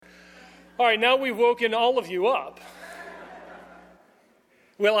All right, now we've woken all of you up.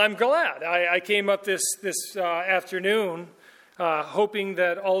 Well, I'm glad. I came up this afternoon hoping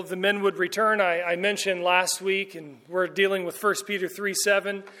that all of the men would return. I mentioned last week, and we're dealing with 1 Peter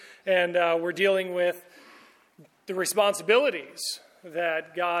 3:7, and we're dealing with the responsibilities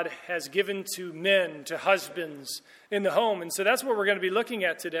that God has given to men, to husbands in the home. And so that's what we're going to be looking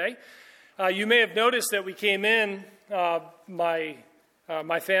at today. You may have noticed that we came in,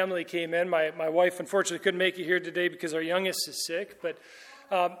 my family came in. My wife, unfortunately, couldn't make it here today because our youngest is sick, but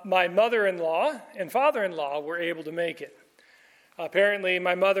my mother-in-law and father-in-law were able to make it. Apparently,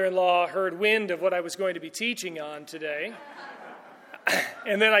 my mother-in-law heard wind of what I was going to be teaching on today.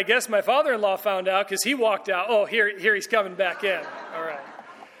 And then I guess my father-in-law found out because he walked out. Oh, here he's coming back in. All right.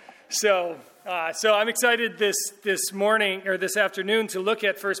 So I'm excited this morning or this afternoon to look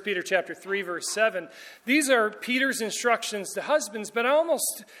at 1 Peter chapter 3, verse 7. These are Peter's instructions to husbands, but I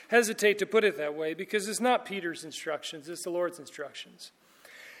almost hesitate to put it that way because it's not Peter's instructions, it's the Lord's instructions.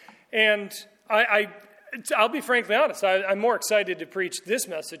 And I'll be frankly honest, I'm more excited to preach this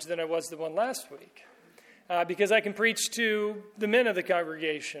message than I was the one last week because I can preach to the men of the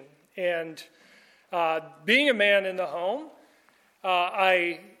congregation. And being a man in the home,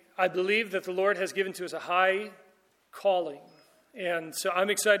 I believe that the Lord has given to us a high calling. And so I'm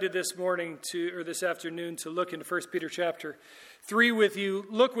excited this afternoon to look into 1 Peter chapter 3 with you.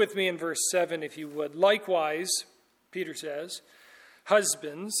 Look with me in verse 7 if you would. Likewise, Peter says,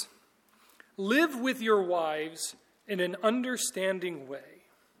 husbands, live with your wives in an understanding way,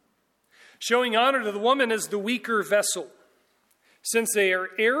 showing honor to the woman as the weaker vessel, since they are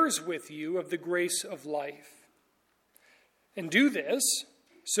heirs with you of the grace of life. And do this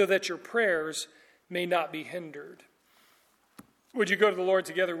so that your prayers may not be hindered. Would you go to the Lord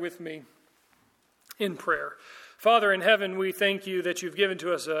together with me in prayer? Father in heaven, we thank you that you've given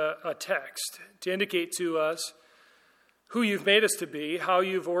to us a text to indicate to us who you've made us to be, how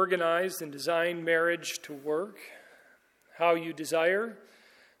you've organized and designed marriage to work, how you desire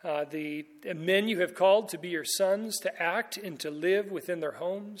the men you have called to be your sons, to act and to live within their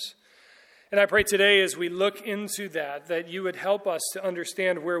homes. And I pray today as we look into that you would help us to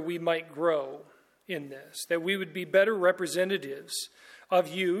understand where we might grow in this, that we would be better representatives of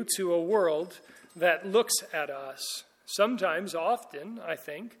you to a world that looks at us, sometimes, often, I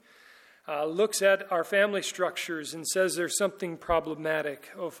think, looks at our family structures and says there's something problematic.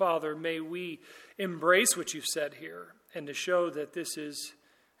 Oh, Father, may we embrace what you've said here and to show that this is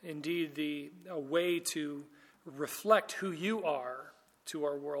indeed a way to reflect who you are to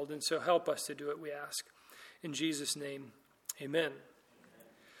our world. And so help us to do it, we ask. In Jesus' name, amen.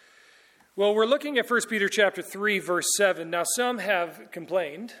 Well, we're looking at 1 Peter chapter 3, verse 7. Now, some have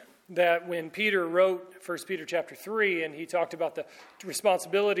complained that when Peter wrote 1 Peter chapter 3 and he talked about the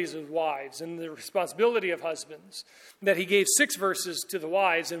responsibilities of wives and the responsibility of husbands, that he gave 6 verses to the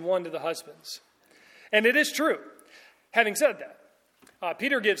wives and 1 to the husbands. And it is true. Having said that,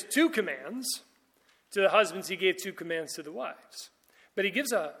 Peter gives 2 commands to the husbands. He gave 2 commands to the wives. But he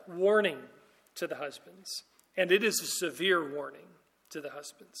gives a warning to the husbands, and it is a severe warning to the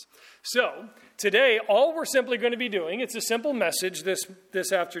husbands. So today, all we're simply going to be doing, it's a simple message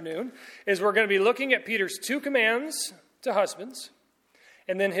this afternoon, is we're going to be looking at Peter's 2 commands to husbands,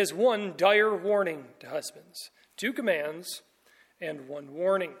 and then his 1 dire warning to husbands. 2 commands and 1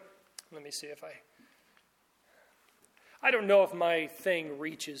 warning. Let me see if I don't know if my thing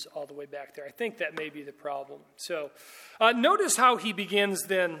reaches all the way back there. I think that may be the problem. So notice how he begins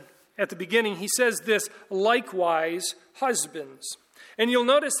then at the beginning. He says this, likewise, husbands. And you'll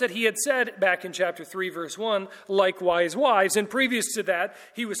notice that he had said back in chapter 3, verse 1, likewise, wives. And previous to that,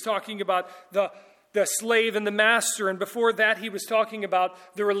 he was talking about the slave and the master. And before that, he was talking about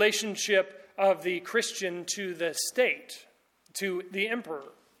the relationship of the Christian to the state, to the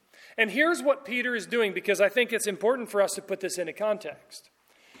emperor. And here's what Peter is doing, because I think it's important for us to put this into context.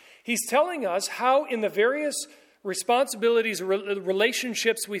 He's telling us how in the various responsibilities,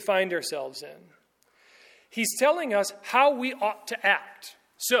 relationships we find ourselves in, he's telling us how we ought to act.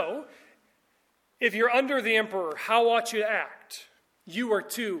 So, if you're under the emperor, how ought you to act? You are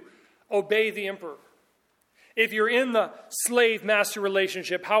to obey the emperor. If you're in the slave-master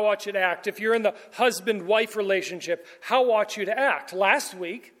relationship, how ought you to act? If you're in the husband-wife relationship, how ought you to act? Last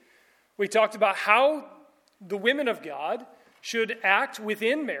week, we talked about how the women of God should act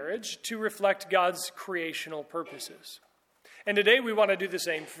within marriage to reflect God's creational purposes. And today we want to do the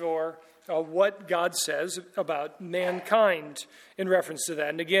same for what God says about mankind in reference to that.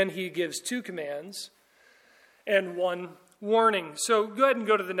 And again, he gives 2 commands and 1 warning. So go ahead and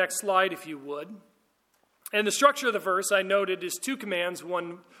go to the next slide if you would. And the structure of the verse I noted is 2 commands,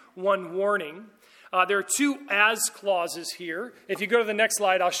 one warning. There are 2 as clauses here. If you go to the next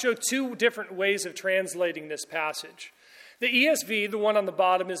slide, I'll show 2 different ways of translating this passage. The ESV, the one on the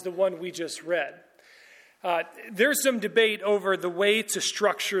bottom, is the one we just read. There's some debate over the way to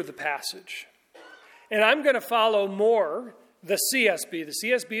structure the passage. And I'm going to follow more the CSB. The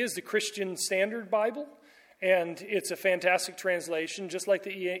CSB is the Christian Standard Bible, and it's a fantastic translation, just like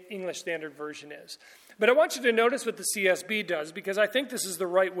the English Standard Version is. But I want you to notice what the CSB does, because I think this is the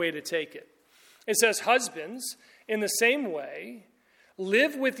right way to take it. It says, husbands, in the same way,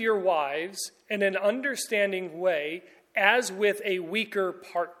 live with your wives in an understanding way as with a weaker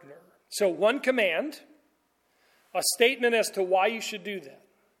partner. So one command, a statement as to why you should do that.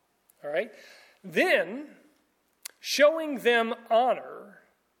 All right? Then, showing them honor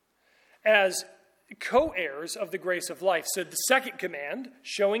as co-heirs of the grace of life. So the second command,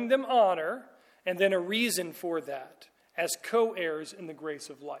 showing them honor, and then a reason for that, as co-heirs in the grace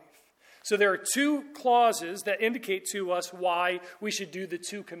of life. So there are 2 clauses that indicate to us why we should do the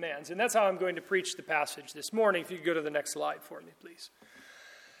 2 commands. And that's how I'm going to preach the passage this morning. If you could go to the next slide for me, please.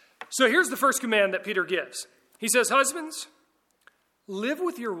 So here's the first command that Peter gives. He says, husbands, live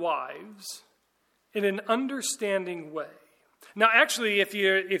with your wives in an understanding way. Now, actually, if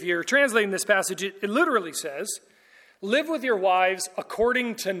you're translating this passage, it literally says, live with your wives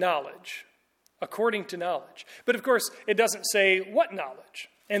according to knowledge. According to knowledge. But of course, it doesn't say what knowledge.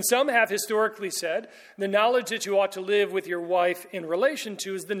 And some have historically said the knowledge that you ought to live with your wife in relation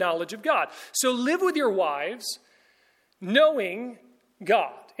to is the knowledge of God. So live with your wives knowing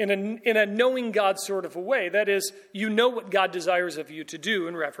God, in a knowing God sort of a way. That is, you know what God desires of you to do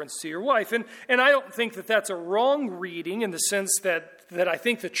in reference to your wife. And I don't think that that's a wrong reading in the sense that I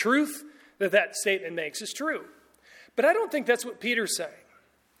think the truth that statement makes is true. But I don't think that's what Peter's saying.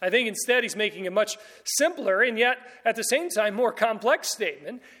 I think instead he's making a much simpler and yet at the same time more complex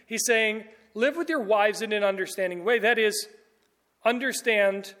statement. He's saying, live with your wives in an understanding way. That is,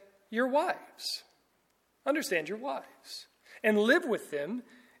 understand your wives. Understand your wives. And live with them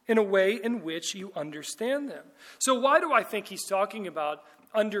in a way in which you understand them. So why do I think he's talking about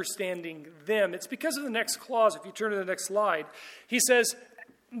understanding them? It's because of the next clause. If you turn to the next slide, he says,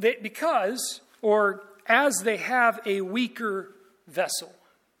 because, or as they have a weaker vessel.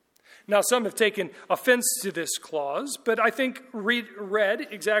 Now, some have taken offense to this clause, but I think read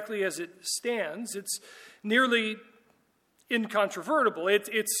exactly as it stands, it's nearly incontrovertible.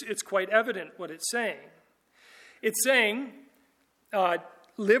 It's quite evident what it's saying. It's saying,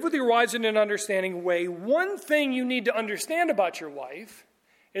 live with your wives in an understanding way. One thing you need to understand about your wife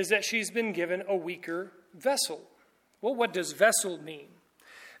is that she's been given a weaker vessel. Well, what does vessel mean?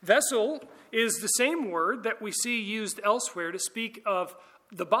 Vessel is the same word that we see used elsewhere to speak of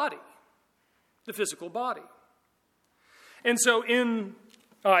the body, the physical body. And so in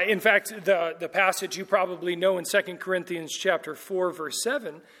fact, the passage you probably know in 2 Corinthians chapter 4, verse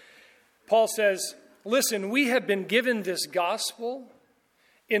 7, Paul says, listen, we have been given this gospel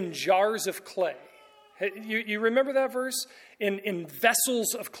in jars of clay. You remember that verse? In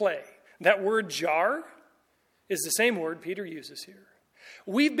vessels of clay. That word jar is the same word Peter uses here.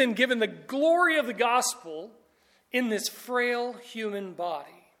 We've been given the glory of the gospel in this frail human body.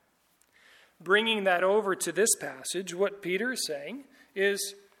 Bringing that over to this passage, what Peter is saying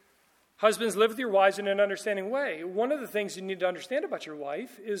is, husbands, live with your wives in an understanding way. One of the things you need to understand about your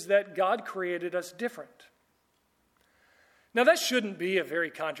wife is that God created us different. Now, that shouldn't be a very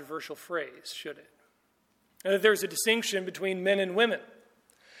controversial phrase, should it? There's a distinction between men and women.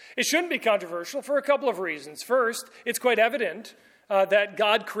 It shouldn't be controversial for a couple of reasons. First, it's quite evident that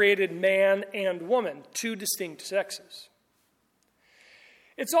God created man and woman, 2 distinct sexes.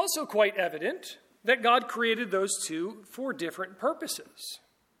 It's also quite evident that God created those 2 for different purposes.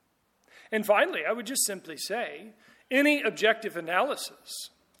 And finally, I would just simply say, any objective analysis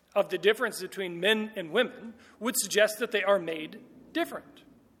of the difference between men and women would suggest that they are made different.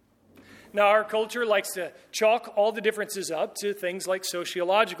 Now, our culture likes to chalk all the differences up to things like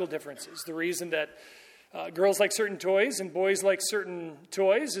sociological differences. The reason that girls like certain toys and boys like certain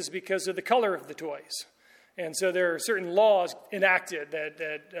toys is because of the color of the toys. And so there are certain laws enacted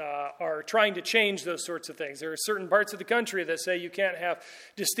that are trying to change those sorts of things. There are certain parts of the country that say you can't have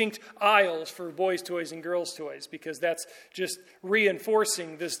distinct aisles for boys' toys and girls' toys because that's just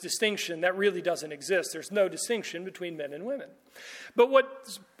reinforcing this distinction that really doesn't exist. There's no distinction between men and women. But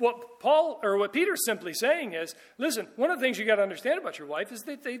what Peter's simply saying is, listen, one of the things you got to understand about your wife is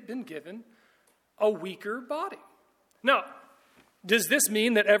that they've been given a weaker body. Now, does this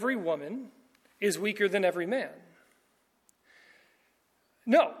mean that every woman is weaker than every man?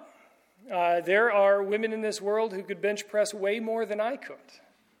 No. There are women in this world who could bench press way more than I could,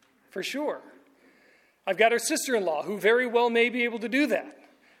 for sure. I've got a sister-in-law who very well may be able to do that.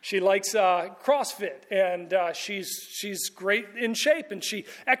 She likes CrossFit, and she's great in shape, and she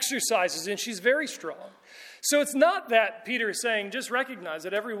exercises, and she's very strong. So it's not that Peter is saying, just recognize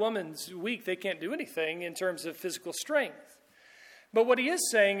that every woman's weak, they can't do anything in terms of physical strength. But what he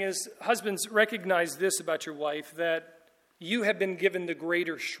is saying is, husbands, recognize this about your wife, that you have been given the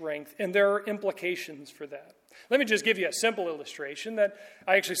greater strength, and there are implications for that. Let me just give you a simple illustration that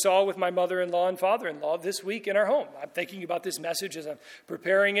I actually saw with my mother-in-law and father-in-law this week in our home. I'm thinking about this message as I'm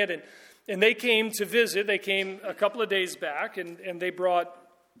preparing it, and they came to visit. They came a couple of days back, and they brought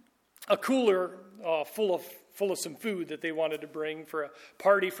a cooler full of some food that they wanted to bring for a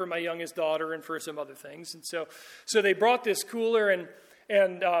party for my youngest daughter and for some other things. And so they brought this cooler,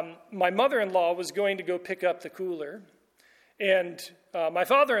 and my mother-in-law was going to go pick up the cooler. And my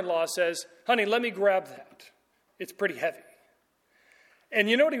father-in-law says, honey, let me grab that. It's pretty heavy. And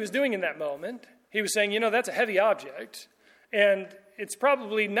you know what he was doing in that moment? He was saying, that's a heavy object, and it's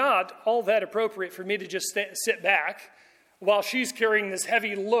probably not all that appropriate for me to just sit back while she's carrying this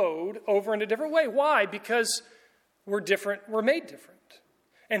heavy load over in a different way. Why? Because we're different, we're made different.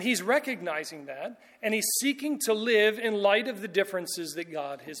 And he's recognizing that, and he's seeking to live in light of the differences that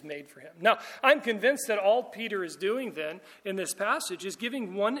God has made for him. Now, I'm convinced that all Peter is doing then in this passage is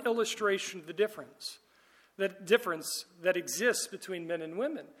giving one illustration of the difference that exists between men and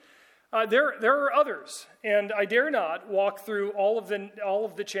women. There are others, and I dare not walk through all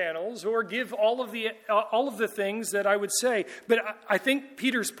of the channels or give all of the things that I would say. But I think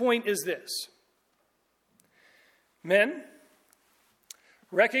Peter's point is this: men,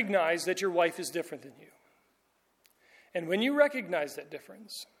 recognize that your wife is different than you, and when you recognize that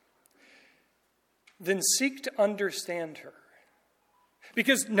difference, then seek to understand her.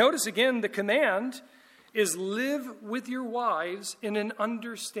 Because notice again, the command is live with your wives in an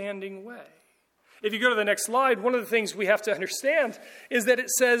understanding way. If you go to the next slide, one of the things we have to understand is that it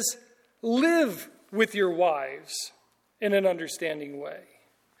says, live with your wives in an understanding way.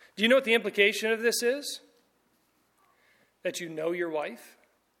 Do you know what the implication of this is? That you know your wife,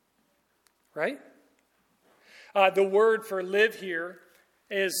 right? The word for live here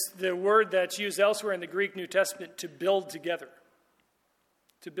is the word that's used elsewhere in the Greek New Testament, to build together.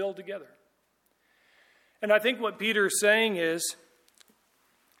 To build together. And I think what Peter is saying is,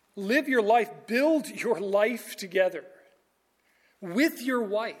 live your life, build your life together with your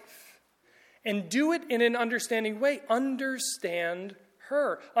wife, and do it in an understanding way. Understand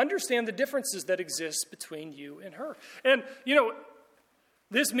her. Understand the differences that exist between you and her. And,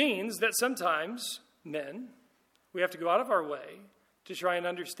 this means that sometimes, men, we have to go out of our way to try and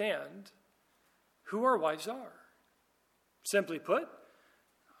understand who our wives are. Simply put,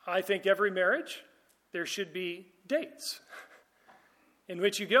 I think every marriage, there should be dates in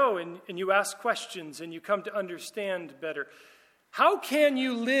which you go and you ask questions and you come to understand better. How can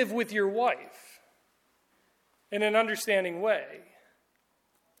you live with your wife in an understanding way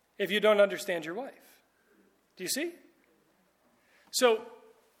if you don't understand your wife? Do you see? So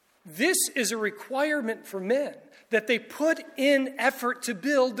this is a requirement for men, that they put in effort to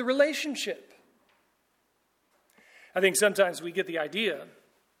build the relationship. I think sometimes we get the idea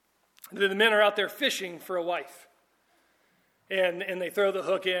that the men are out there fishing for a wife. And they throw the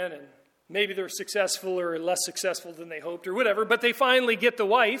hook in, and maybe they're successful or less successful than they hoped or whatever, but they finally get the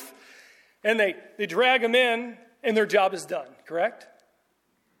wife, and they drag them in, and their job is done, correct?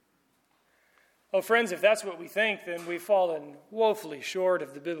 Oh, friends, if that's what we think, then we've fallen woefully short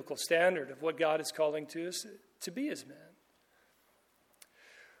of the biblical standard of what God is calling to us to be as men.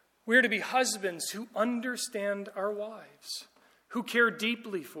 We're to be husbands who understand our wives, who care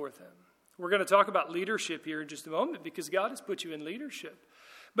deeply for them. We're going to talk about leadership here in just a moment, because God has put you in leadership.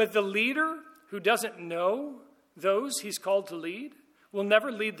 But the leader who doesn't know those he's called to lead will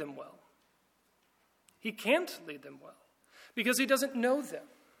never lead them well. He can't lead them well because he doesn't know them.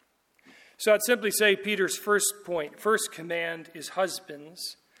 So I'd simply say Peter's first command is,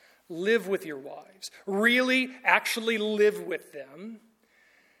 husbands, live with your wives. Really, actually live with them.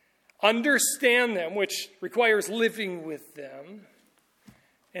 Understand them, which requires living with them,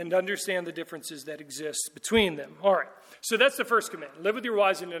 and understand the differences that exist between them. All right, so that's the first command. Live with your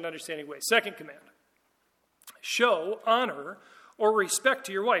wives in an understanding way. Second command, show honor or respect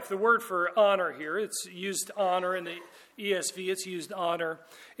to your wife. The word for honor here, it's used honor in the ESV. It's used honor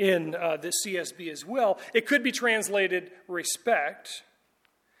in the CSB as well. It could be translated respect.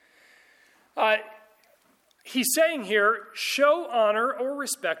 He's saying here, show honor or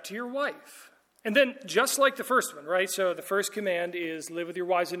respect to your wife. And then, just like the first one, right? So the first command is live with your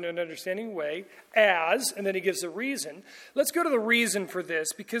wives in an understanding way, and then he gives a reason. Let's go to the reason for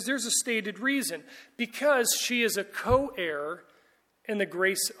this, because there's a stated reason. Because she is a co-heir in the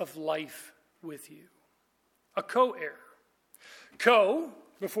grace of life with you. A co-heir. Co,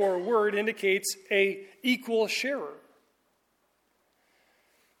 before a word, indicates a equal sharer.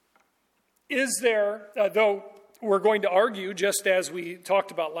 Is there, though we're going to argue, just as we talked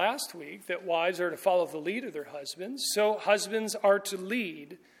about last week, that wives are to follow the lead of their husbands, so husbands are to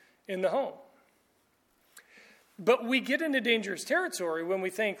lead in the home. But we get into dangerous territory when we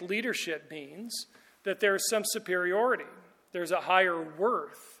think leadership means that there's some superiority. There's a higher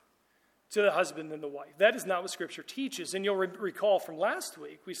worth to the husband than the wife. That is not what Scripture teaches. And you'll recall from last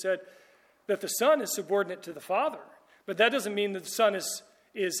week, we said that the son is subordinate to the father. But that doesn't mean that the son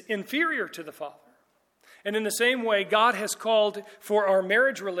is inferior to the father. And in the same way, God has called for our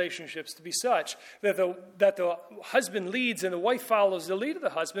marriage relationships to be such that the husband leads and the wife follows the lead of the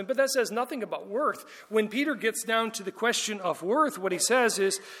husband, but that says nothing about worth. When Peter gets down to the question of worth, what he says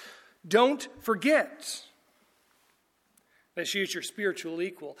is, don't forget that she is your spiritual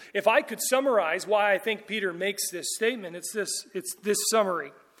equal. If I could summarize why I think Peter makes this statement, it's this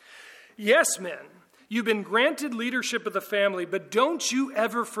summary. Yes, men, you've been granted leadership of the family, but don't you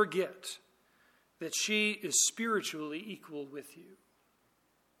ever forget that she is spiritually equal with you.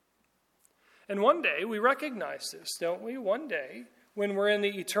 And one day, we recognize this, don't we? One day, when we're in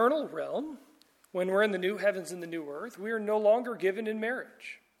the eternal realm, when we're in the new heavens and the new earth, we are no longer given in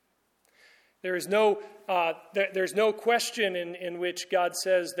marriage. There's no question in which God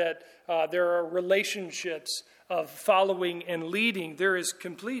says that there are relationships of following and leading. There is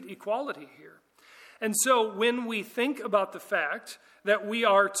complete equality here. And so when we think about the fact that we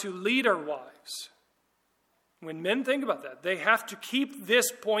are to lead our wives, when men think about that, they have to keep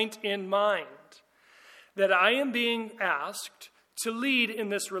this point in mind, that I am being asked to lead in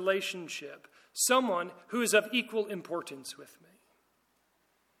this relationship someone who is of equal importance with me.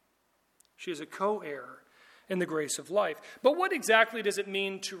 She is a co-heir in the grace of life. But what exactly does it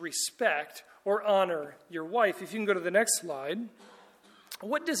mean to respect or honor your wife? If you can go to the next slide.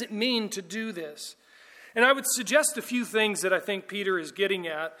 What does it mean to do this? And I would suggest a few things that I think Peter is getting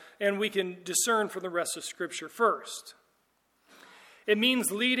at, and we can discern from the rest of Scripture. First, it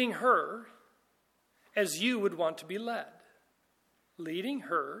means leading her as you would want to be led. Leading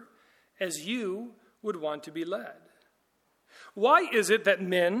her as you would want to be led. Why is it that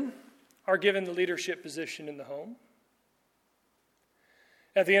men are given the leadership position in the home?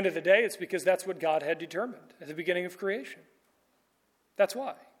 At the end of the day, it's because that's what God had determined at the beginning of creation. That's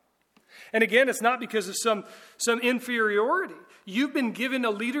why. And again, it's not because of some inferiority. You've been given a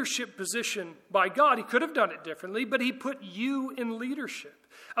leadership position by God. He could have done it differently, but he put you in leadership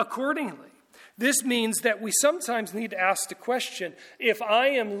accordingly. This means that we sometimes need to ask the question, if I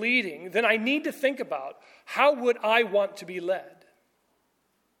am leading, then I need to think about, how would I want to be led?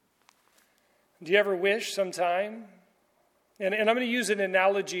 Do you ever wish sometime, and I'm going to use an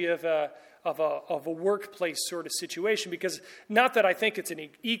analogy of a workplace sort of situation, because not that I think it's an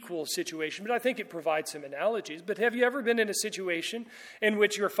equal situation, but I think it provides some analogies. But have you ever been in a situation in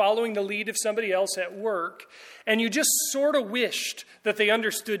which you're following the lead of somebody else at work, and you just sort of wished that they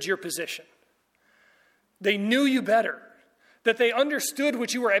understood your position? They knew you better, that they understood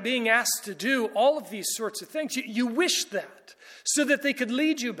what you were being asked to do, all of these sorts of things. You wished that so that they could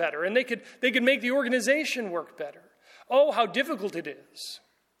lead you better and they could make the organization work better. Oh, how difficult it is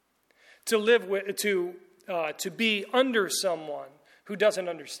to live with, to be under someone who doesn't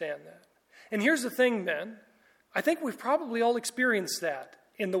understand that. And here's the thing, men. I think we've probably all experienced that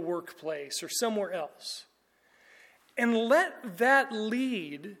in the workplace or somewhere else. And let that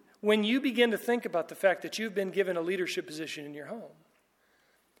lead when you begin to think about the fact that you've been given a leadership position in your home.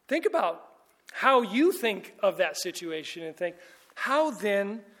 Think about how you think of that situation and think, how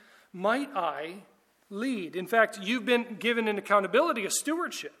then might I lead? In fact, you've been given an accountability, a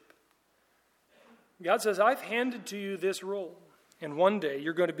stewardship. God says, I've handed to you this role, and one day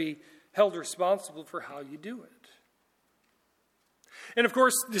you're going to be held responsible for how you do it. And of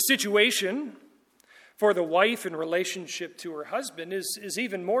course, the situation for the wife in relationship to her husband is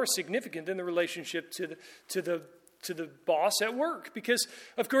even more significant than the relationship to the boss at work. Because,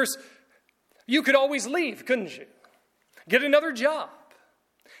 of course, you could always leave, couldn't you? Get another job.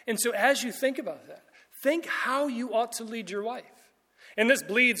 And so as you think about that, think how you ought to lead your wife. And this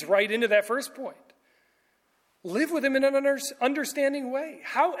bleeds right into that first point. Live with them in an understanding way.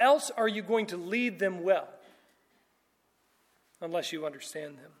 How else are you going to lead them well unless you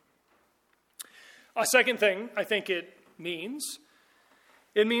understand them? A second thing I think it means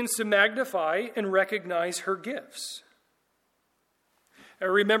It means to magnify and recognize her gifts.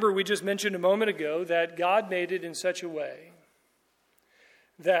 Remember, we just mentioned a moment ago that God made it in such a way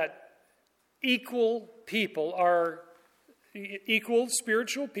that equal people are equal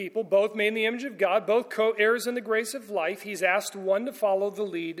spiritual people, both made in the image of God, both co-heirs in the grace of life. He's asked one to follow the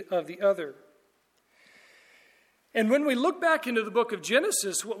lead of the other. And when we look back into the book of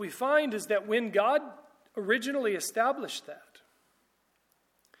Genesis, what we find is that when God originally established that,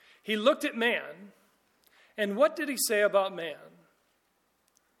 he looked at man, and what did he say about man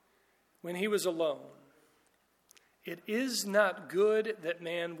when he was alone? It is not good that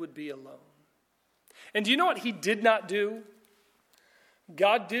man would be alone. And do you know what he did not do?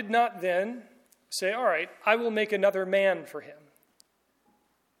 God did not then say, all right, I will make another man for him.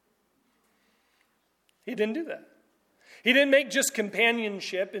 He didn't do that. He didn't make just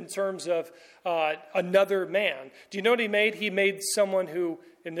companionship in terms of another man. Do you know what he made? He made someone who,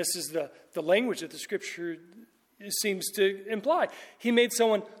 and this is the language that the scripture seems to imply, he made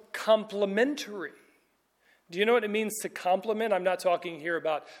someone complementary. Do you know what it means to compliment? I'm not talking here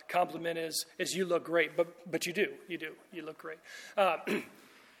about compliment as you look great, but you do. You look great.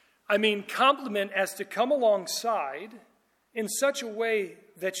 I mean compliment as to come alongside in such a way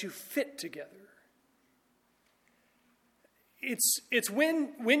that you fit together. It's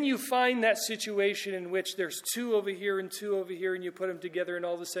when you find that situation in which there's two over here and two over here, and you put them together, and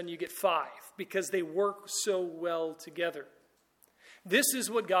all of a sudden you get five because they work so well together. This is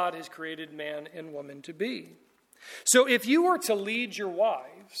what God has created man and woman to be. So if you were to lead your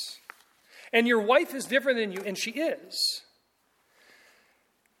wives, and your wife is different than you, and she is,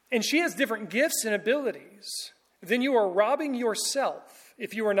 and she has different gifts and abilities, then you are robbing yourself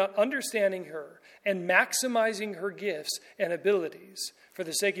if you are not understanding her and maximizing her gifts and abilities for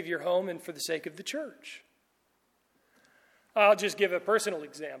the sake of your home and for the sake of the church. I'll just give a personal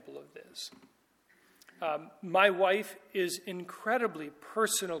example of this. My wife is incredibly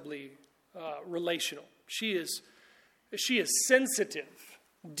personally relational. She is sensitive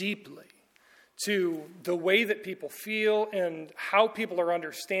deeply to the way that people feel and how people are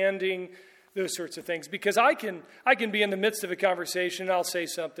understanding those sorts of things. Because I can be in the midst of a conversation, and I'll say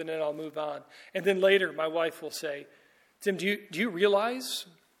something and I'll move on. And then later my wife will say, Tim, do you realize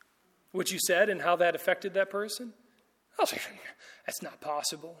what you said and how that affected that person? I'll say, that's not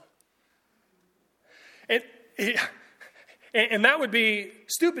possible. And that would be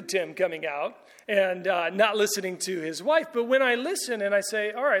stupid Tim coming out and not listening to his wife. But when I listen and I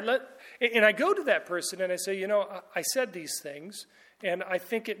say, all right, and I go to that person and I say, I said these things and I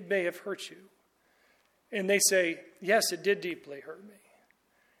think it may have hurt you. And they say, yes, it did deeply hurt me.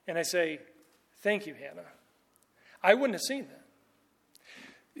 And I say, thank you, Hannah. I wouldn't have seen that.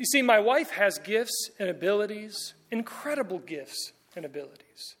 You see, my wife has gifts and abilities, incredible gifts and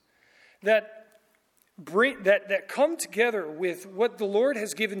abilities, that come together with what the Lord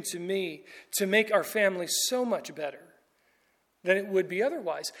has given to me to make our family so much better than it would be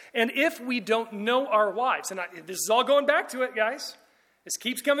otherwise. And if we don't know our wives, and this is all going back to it, guys. This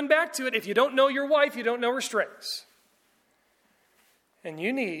keeps coming back to it. If you don't know your wife, you don't know her strengths. And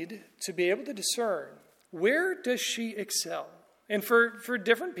you need to be able to discern, where does she excel? And for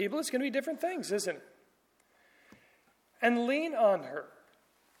different people, it's going to be different things, isn't it? And lean on her.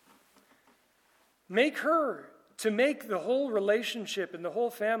 Make her to make the whole relationship and the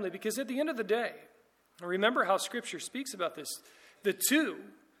whole family, because at the end of the day, remember how Scripture speaks about this, the two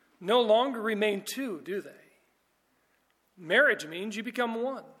no longer remain two, do they? Marriage means you become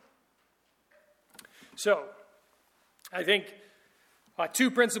one. So, I think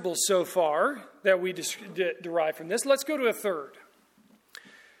two principles so far that we derive from this. Let's go to a third.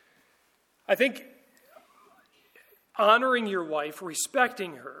 I think honoring your wife,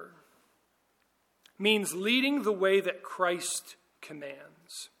 respecting her, means leading the way that Christ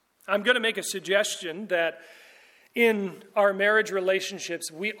commands. I'm going to make a suggestion that in our marriage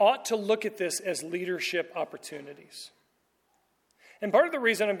relationships, we ought to look at this as leadership opportunities. And part of the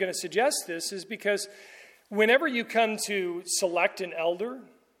reason I'm going to suggest this is because whenever you come to select an elder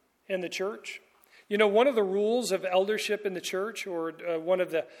in the church, one of the rules of eldership in the church, or one of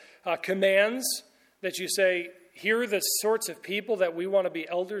the commands that you say, here are the sorts of people that we want to be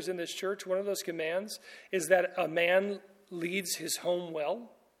elders in this church. One of those commands is that a man leads his home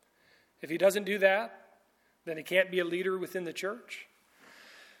well. If he doesn't do that, then he can't be a leader within the church.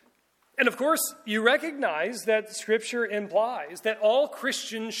 And of course, you recognize that Scripture implies that all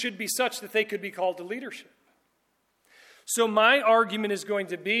Christians should be such that they could be called to leadership. So my argument is going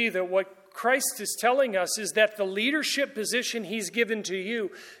to be that what Christ is telling us is that the leadership position he's given to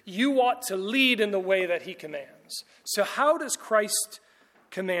you, you ought to lead in the way that he commands. So how does Christ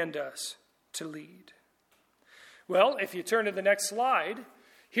command us to lead? Well, if you turn to the next slide,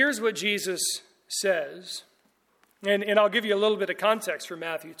 here's what Jesus says. And I'll give you a little bit of context for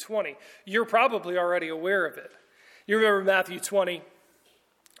Matthew 20. You're probably already aware of it. You remember Matthew 20,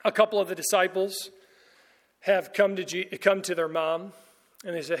 a couple of the disciples have come to their mom,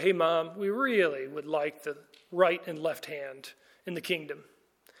 and they say, "Hey, Mom, we really would like the right and left hand in the kingdom.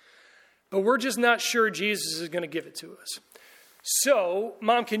 But we're just not sure Jesus is going to give it to us. So,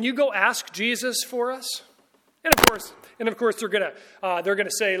 Mom, can you go ask Jesus for us?" And of course, they're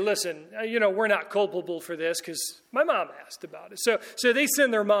gonna say, "Listen, we're not culpable for this because my mom asked about it." So they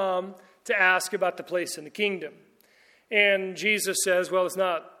send their mom to ask about the place in the kingdom, and Jesus says, "Well, it's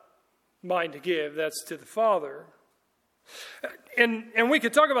not mine to give; that's to the Father." And we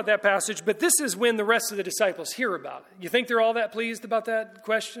could talk about that passage, but this is when the rest of the disciples hear about it. You think they're all that pleased about that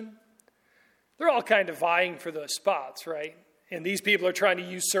question? They're all kind of vying for those spots, right? And these people are trying to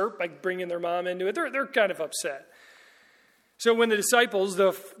usurp by bringing their mom into it. They're kind of upset. So when the disciples,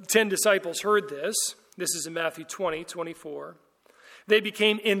 the 10 disciples, heard this is in Matthew 20:24, they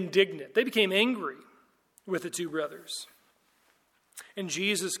became indignant. They became angry with the two brothers. And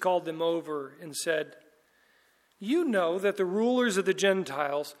Jesus called them over and said, "You know that the rulers of the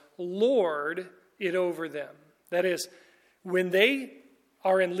Gentiles lord it over them." That is, when they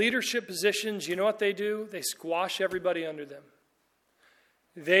are in leadership positions, you know what they do? They squash everybody under them.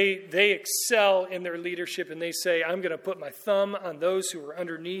 They excel in their leadership, and they say, "I'm going to put my thumb on those who are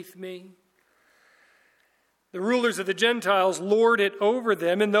underneath me." The rulers of the Gentiles lord it over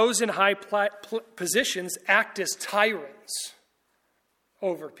them, and those in high positions act as tyrants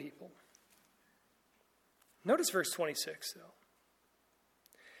over people. Notice verse 26, though.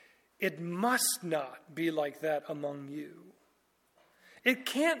 "It must not be like that among you." It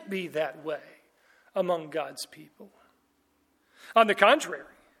can't be that way among God's people. On the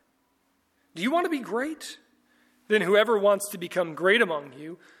contrary, do you want to be great? Then whoever wants to become great among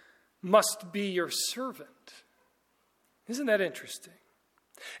you must be your servant. Isn't that interesting?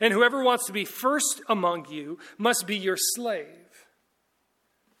 And whoever wants to be first among you must be your slave.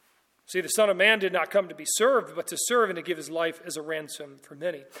 See, the Son of Man did not come to be served, but to serve and to give his life as a ransom for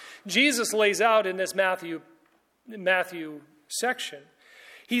many. Jesus lays out in this Matthew section,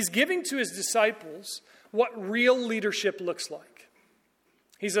 he's giving to his disciples what real leadership looks like.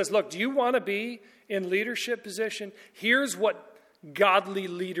 He says, look, do you want to be in leadership position? Here's what godly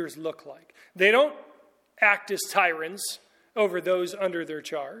leaders look like. They don't act as tyrants over those under their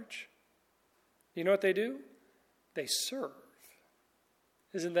charge. You know what they do? They serve.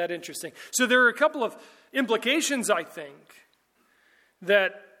 Isn't that interesting? So there are a couple of implications, I think,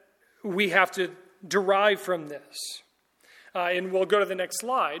 that we have to derive from this. And we'll go to the next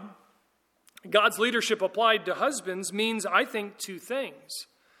slide. God's leadership applied to husbands means, I think, two things.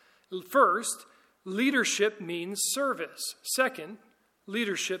 First, leadership means service. Second,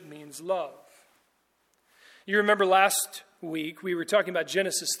 leadership means love. You remember last week we were talking about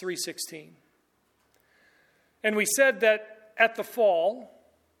Genesis 3:16. And we said that at the fall,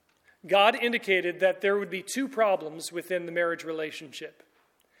 God indicated that there would be two problems within the marriage relationship.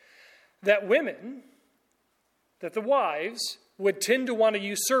 That the wives, would tend to want to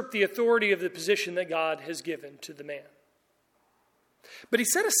usurp the authority of the position that God has given to the man. But he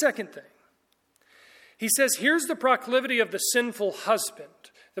said a second thing. He says, here's the proclivity of the sinful husband.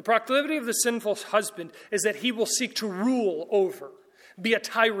 The proclivity of the sinful husband is that he will seek to rule over, be a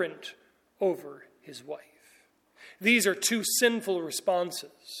tyrant over his wife. These are two sinful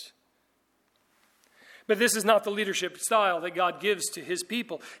responses. But this is not the leadership style that God gives to his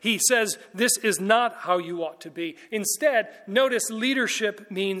people. He says this is not how you ought to be. Instead, notice leadership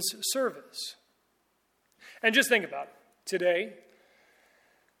means service. And just think about it. Today,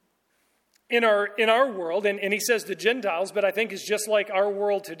 in our world, and he says the Gentiles, but I think it's just like our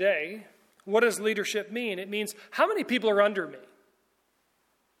world today, what does leadership mean? It means how many people are under me?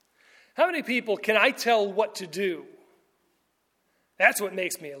 How many people can I tell what to do? That's what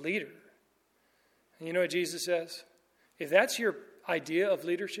makes me a leader. And you know what Jesus says? If that's your idea of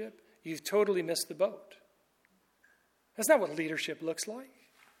leadership, you've totally missed the boat. That's not what leadership looks like.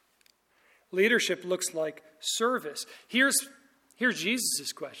 Leadership looks like service. Here's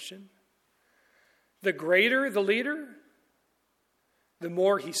Jesus' question. The greater the leader, the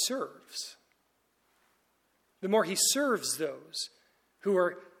more he serves. The more he serves those who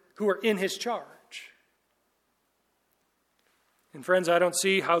are in his charge. And friends, I don't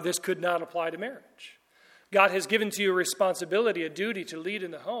see how this could not apply to marriage. God has given to you a responsibility, a duty to lead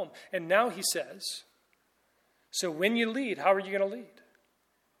in the home. And now he says, so when you lead, how are you going to lead?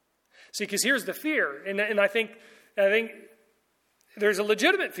 See, because here's the fear. And I think there's a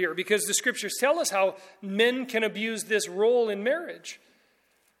legitimate fear because the scriptures tell us how men can abuse this role in marriage.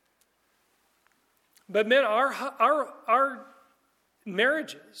 But men, our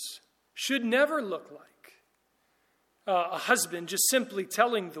marriages should never look like a husband just simply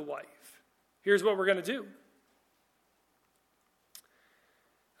telling the wife, here's what we're going to do.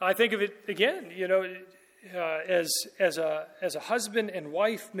 I think of it again, as a husband and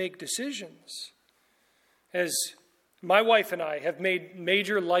wife make decisions. As my wife and I have made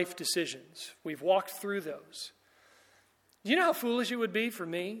major life decisions, we've walked through those. Do you know how foolish it would be for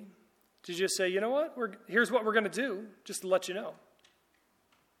me to just say, you know what, here's what we're going to do, just to let you know.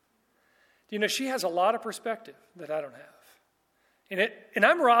 She has a lot of perspective that I don't have. And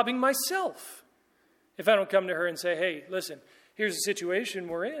I'm robbing myself if I don't come to her and say, hey, listen, here's the situation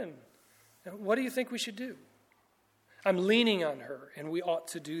we're in. What do you think we should do? I'm leaning on her, and we ought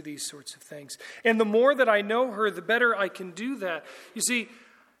to do these sorts of things. And the more that I know her, the better I can do that. You see,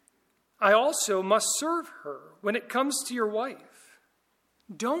 I also must serve her. When it comes to your wife,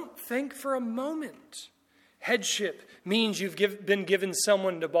 don't think for a moment headship means you've been given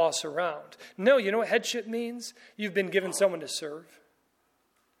someone to boss around. No, you know what headship means? You've been given someone to serve.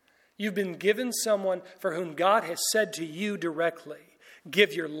 You've been given someone for whom God has said to you directly,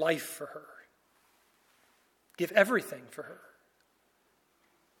 give your life for her. Give everything for her.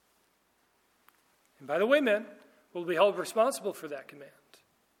 And by the way, men will be held responsible for that command.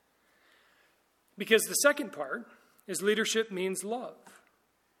 Because the second part is leadership means love.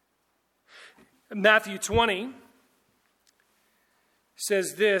 Matthew 20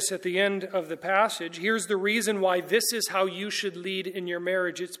 says this at the end of the passage. Here's the reason why this is how you should lead in your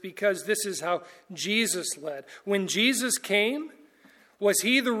marriage. It's because this is how Jesus led. When Jesus came, was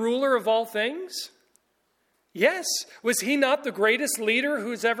he the ruler of all things? Yes. Was he not the greatest leader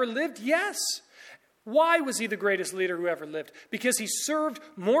who's ever lived? Yes. Why was he the greatest leader who ever lived? Because he served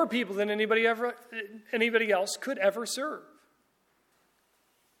more people than anybody else could ever serve.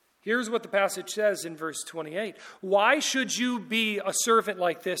 Here's what the passage says in verse 28. Why should you be a servant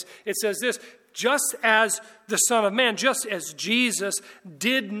like this? It says this, just as the Son of Man, just as Jesus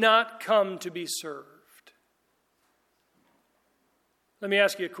did not come to be served. Let me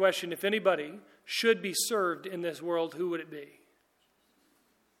ask you a question. If anybody should be served in this world, who would it be?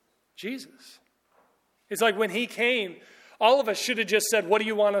 Jesus. It's like when he came, all of us should have just said, what do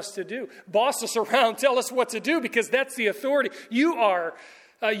you want us to do? Boss us around, tell us what to do, because that's the authority. You are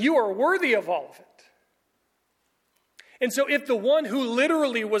worthy of all of it. And so if the one who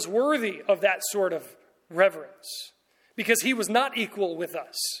literally was worthy of that sort of reverence, because he was not equal with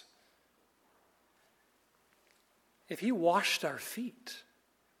us, if he washed our feet,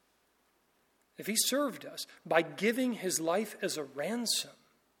 if he served us by giving his life as a ransom,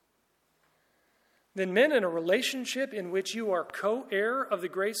 then men, in a relationship in which you are co-heir of the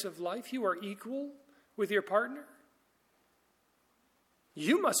grace of life, you are equal with your partner,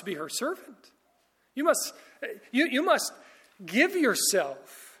 you must be her servant. You must give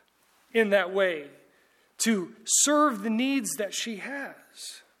yourself in that way to serve the needs that she has.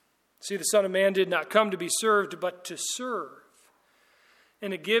 See, the Son of Man did not come to be served, but to serve,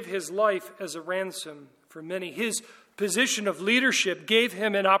 and to give his life as a ransom for many. His position of leadership gave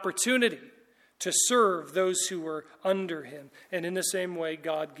him an opportunity to serve those who were under him. And in the same way,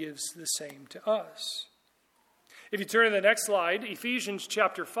 God gives the same to us. If you turn to the next slide, Ephesians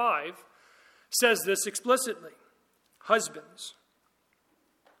chapter 5 says this explicitly. Husbands,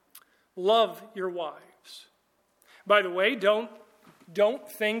 love your wives. By the way, don't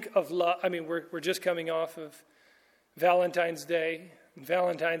think of love. I mean, we're just coming off of Valentine's Day. And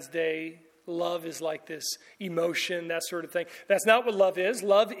Valentine's Day, love is like this emotion, that sort of thing. That's not what love is.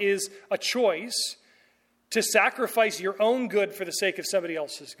 Love is a choice to sacrifice your own good for the sake of somebody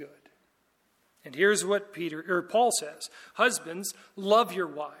else's good. And here's what Paul says. Husbands, love your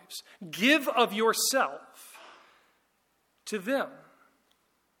wives. Give of yourself to them.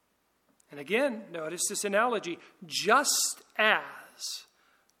 And again, notice this analogy. Just as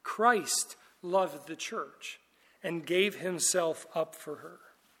Christ loved the church and gave himself up for her.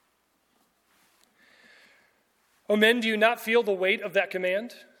 Oh, men, do you not feel the weight of that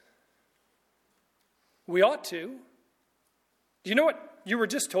command? We ought to. Do you know what you were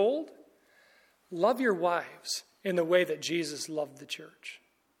just told? Love your wives in the way that Jesus loved the church.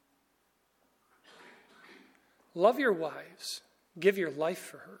 Love your wives. Give your life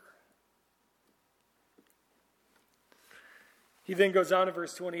for her. He then goes on to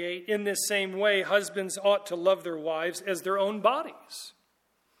verse 28. In this same way, husbands ought to love their wives as their own bodies.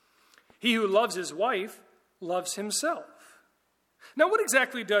 He who loves his wife loves himself. Now, what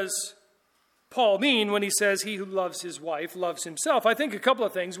exactly does Paul mean when he says he who loves his wife loves himself? I think a couple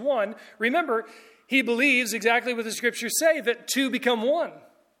of things. One, remember, he believes exactly what the scriptures say, that two become one.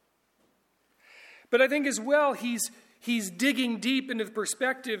 But I think as well, he's digging deep into the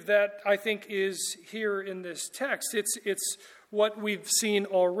perspective that I think is here in this text. It's what we've seen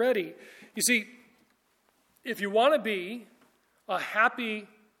already. You see, if you want to be a happy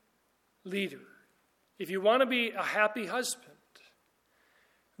leader, if you want to be a happy husband,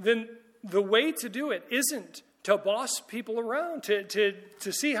 then the way to do it isn't to boss people around, to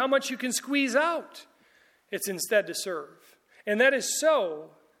see how much you can squeeze out. It's instead to serve. And that is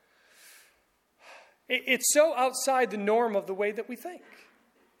it's so outside the norm of the way that we think.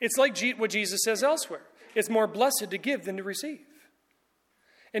 It's like what Jesus says elsewhere. It's more blessed to give than to receive.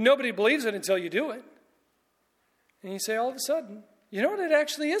 And nobody believes it until you do it. And you say all of a sudden, you know what? It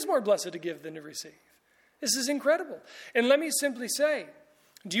actually is more blessed to give than to receive. This is incredible. And let me simply say,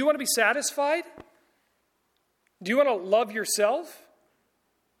 do you want to be satisfied? Do you want to love yourself?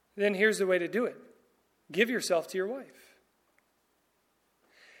 Then here's the way to do it. Give yourself to your wife.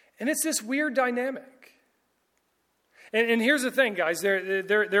 And it's this weird dynamic. And here's the thing, guys.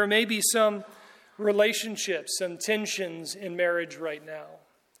 There may be some relationships, some tensions in marriage right now.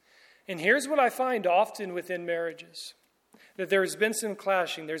 And here's what I find often within marriages. That there's been some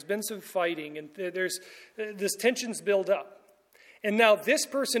clashing, there's been some fighting, and this tensions build up. And now this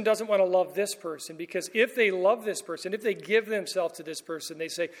person doesn't want to love this person, because if they love this person, if they give themselves to this person, they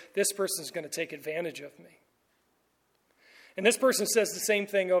say, this person's going to take advantage of me. And this person says the same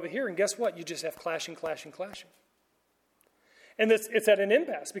thing over here, and guess what? You just have clashing. And it's at an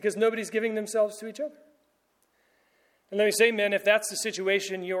impasse, because nobody's giving themselves to each other. And let me say, men, if that's the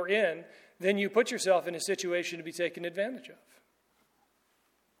situation you're in, then you put yourself in a situation to be taken advantage of.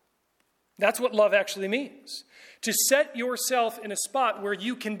 That's what love actually means. To set yourself in a spot where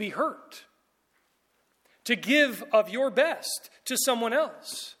you can be hurt. To give of your best to someone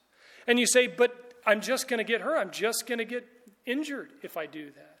else. And you say, but I'm just going to get hurt. I'm just going to get injured if I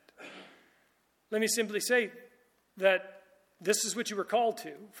do that. Let me simply say that this is what you were called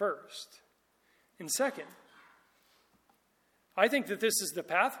to, first. And second, I think that this is the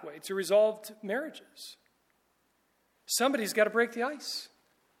pathway to resolved marriages. Somebody's got to break the ice.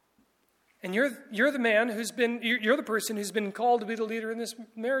 And you're the man you're the person who's been called to be the leader in this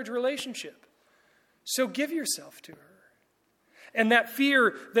marriage relationship. So give yourself to her. And that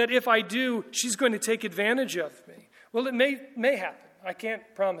fear that if I do, she's going to take advantage of me. Well, it may happen. I can't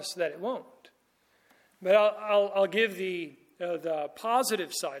promise that it won't. But I'll give the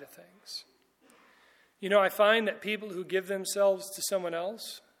positive side of things. You know, I find that people who give themselves to someone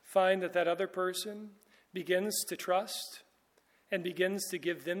else find that other person begins to trust and begins to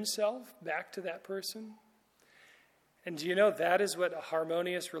give themselves back to that person. And do you know that is what a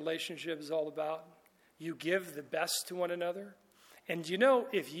harmonious relationship is all about? You give the best to one another. And you know,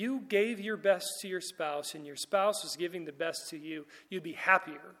 if you gave your best to your spouse and your spouse was giving the best to you, you'd be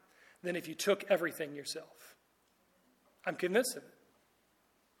happier than if you took everything yourself. I'm convinced of it.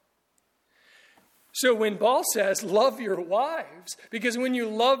 So when Paul says, love your wives, because when you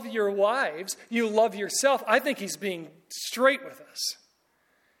love your wives, you love yourself, I think he's being straight with us.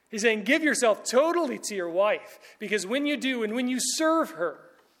 He's saying, give yourself totally to your wife, because when you do and when you serve her,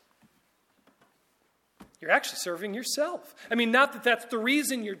 you're actually serving yourself. I mean, not that that's the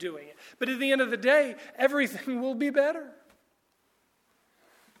reason you're doing it, but at the end of the day, everything will be better.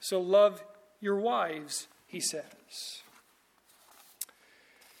 So love your wives, he says.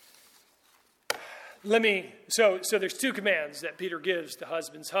 So there's two commands that Peter gives to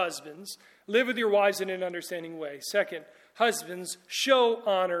husbands. Husbands, live with your wives in an understanding way. Second, husbands, show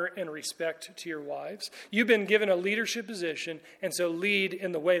honor and respect to your wives. You've been given a leadership position, and so lead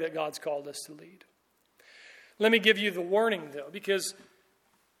in the way that God's called us to lead. Let me give you the warning, though, because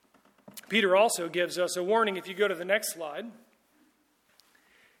Peter also gives us a warning. If you go to the next slide,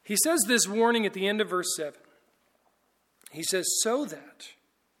 he says this warning at the end of verse 7. He says, so that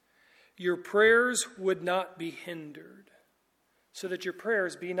your prayers would not be hindered, so that your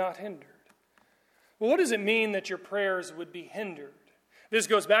prayers be not hindered. Well, what does it mean that your prayers would be hindered? This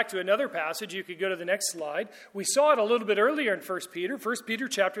goes back to another passage. You could go to the next slide. We saw it a little bit earlier in 1 Peter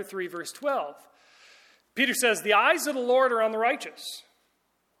chapter 3, verse 12. Peter says, the eyes of the Lord are on the righteous,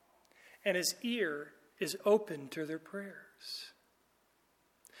 and his ear is open to their prayers.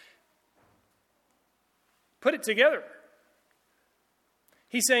 Put it together.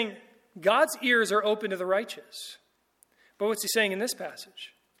 He's saying, God's ears are open to the righteous. But what's he saying in this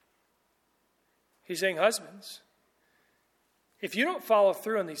passage? He's saying, husbands, if you don't follow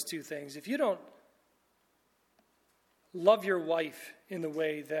through on these two things, if you don't love your wife in the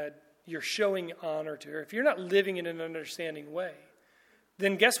way that you're showing honor to her, if you're not living in an understanding way,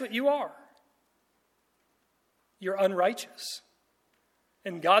 then guess what you are? You're unrighteous.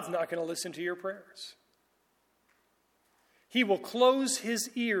 And God's not going to listen to your prayers. He will close his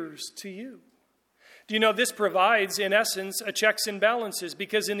ears to you. Do you know this provides, in essence, a checks and balances?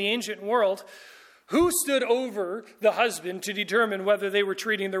 Because in the ancient world, who stood over the husband to determine whether they were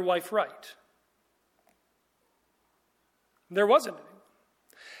treating their wife right? There wasn't any.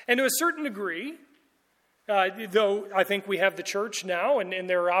 And to a certain degree, though I think we have the church now, and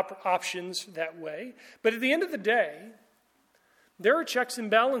there are options that way, but at the end of the day, there are checks and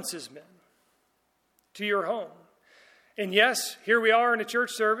balances, men, to your home. And yes, here we are in a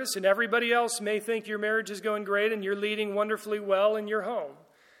church service, and everybody else may think your marriage is going great and you're leading wonderfully well in your home.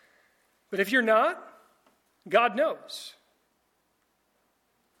 But if you're not, God knows.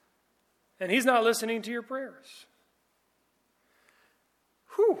 And he's not listening to your prayers.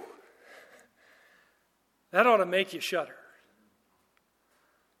 Whew. That ought to make you shudder.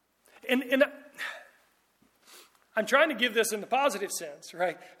 And I'm trying to give this in the positive sense,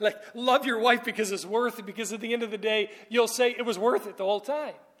 right? Like, love your wife because it's worth it, because at the end of the day, you'll say it was worth it the whole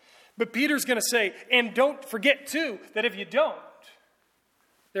time. But Peter's going to say, and don't forget, too, that if you don't,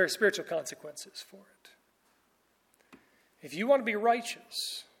 there are spiritual consequences for it. If you want to be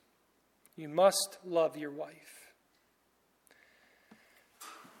righteous, you must love your wife.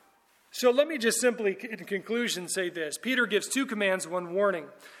 So let me just simply, in conclusion, say this. Peter gives 2 commands, 1 warning.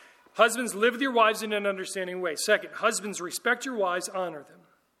 Husbands, live with your wives in an understanding way. Second, husbands, respect your wives, honor them.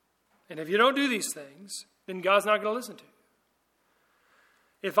 And if you don't do these things, then God's not going to listen to you.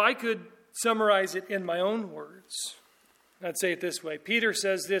 If I could summarize it in my own words, I'd say it this way. Peter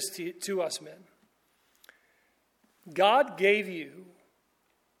says this to us men. God gave you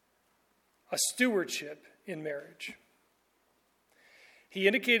a stewardship in marriage. He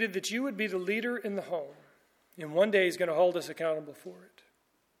indicated that you would be the leader in the home, and one day he's going to hold us accountable for it.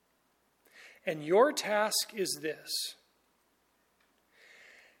 And your task is this.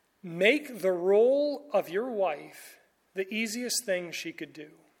 Make the role of your wife the easiest thing she could do.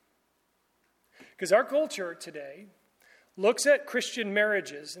 Because our culture today looks at Christian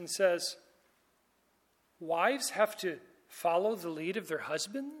marriages and says, wives have to follow the lead of their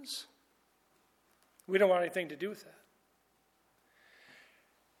husbands? We don't want anything to do with that.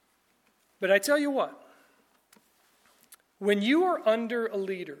 But I tell you what, when you are under a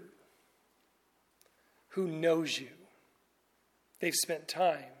leader who knows you, they've spent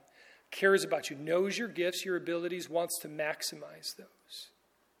time, cares about you, knows your gifts, your abilities, wants to maximize those,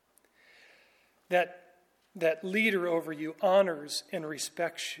 that leader over you honors and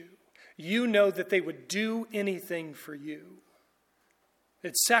respects you. You know that they would do anything for you.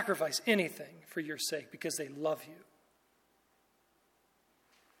 They'd sacrifice anything for your sake because they love you.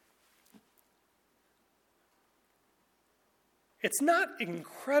 It's not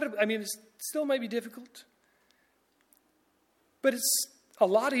incredible. I mean, it still might be difficult. But it's a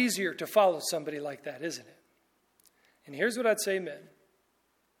lot easier to follow somebody like that, isn't it? And here's what I'd say, men.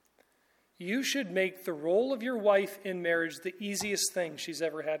 You should make the role of your wife in marriage the easiest thing she's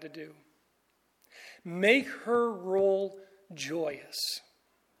ever had to do. Make her role joyous.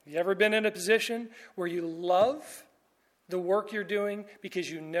 Have you ever been in a position where you love the work you're doing because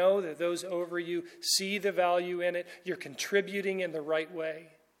you know that those over you see the value in it, you're contributing in the right way?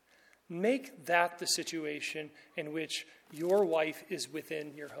 Make that the situation in which your wife is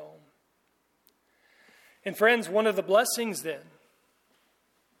within your home. And friends, one of the blessings then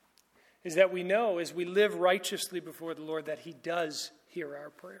is that we know as we live righteously before the Lord that he does hear our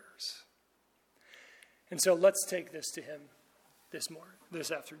prayers. And so let's take this to him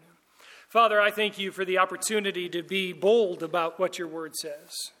this afternoon. Father, I thank you for the opportunity to be bold about what your word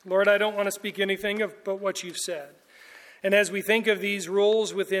says. Lord, I don't want to speak anything but what you've said. And as we think of these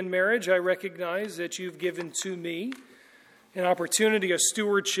roles within marriage, I recognize that you've given to me an opportunity, a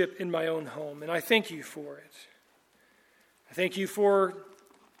stewardship in my own home. And I thank you for it. I thank you for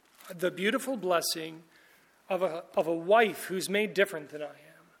the beautiful blessing of a wife who's made different than I am.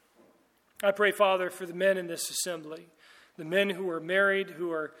 I pray, Father, for the men in this assembly, the men who are married,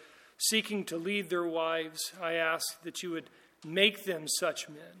 who are seeking to lead their wives. I ask that you would make them such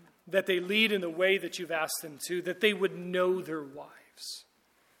men, that they lead in the way that you've asked them to, that they would know their wives,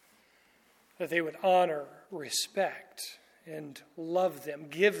 that they would honor, respect, and love them,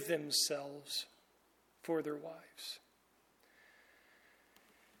 give themselves for their wives.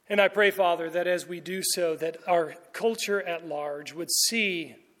 And I pray, Father, that as we do so, that our culture at large would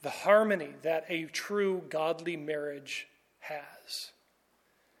see the harmony that a true godly marriage has.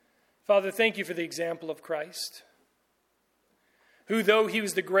 Father, thank you for the example of Christ, who, though he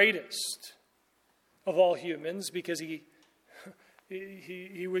was the greatest of all humans, because he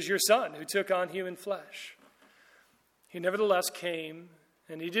was your son who took on human flesh, he nevertheless came,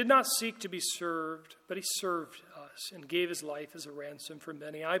 and he did not seek to be served, but he served us and gave his life as a ransom for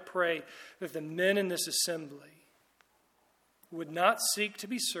many. I pray that the men in this assembly would not seek to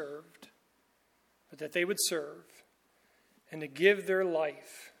be served, but that they would serve and to give their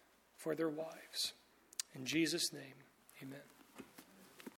life for their wives. In Jesus' name, amen.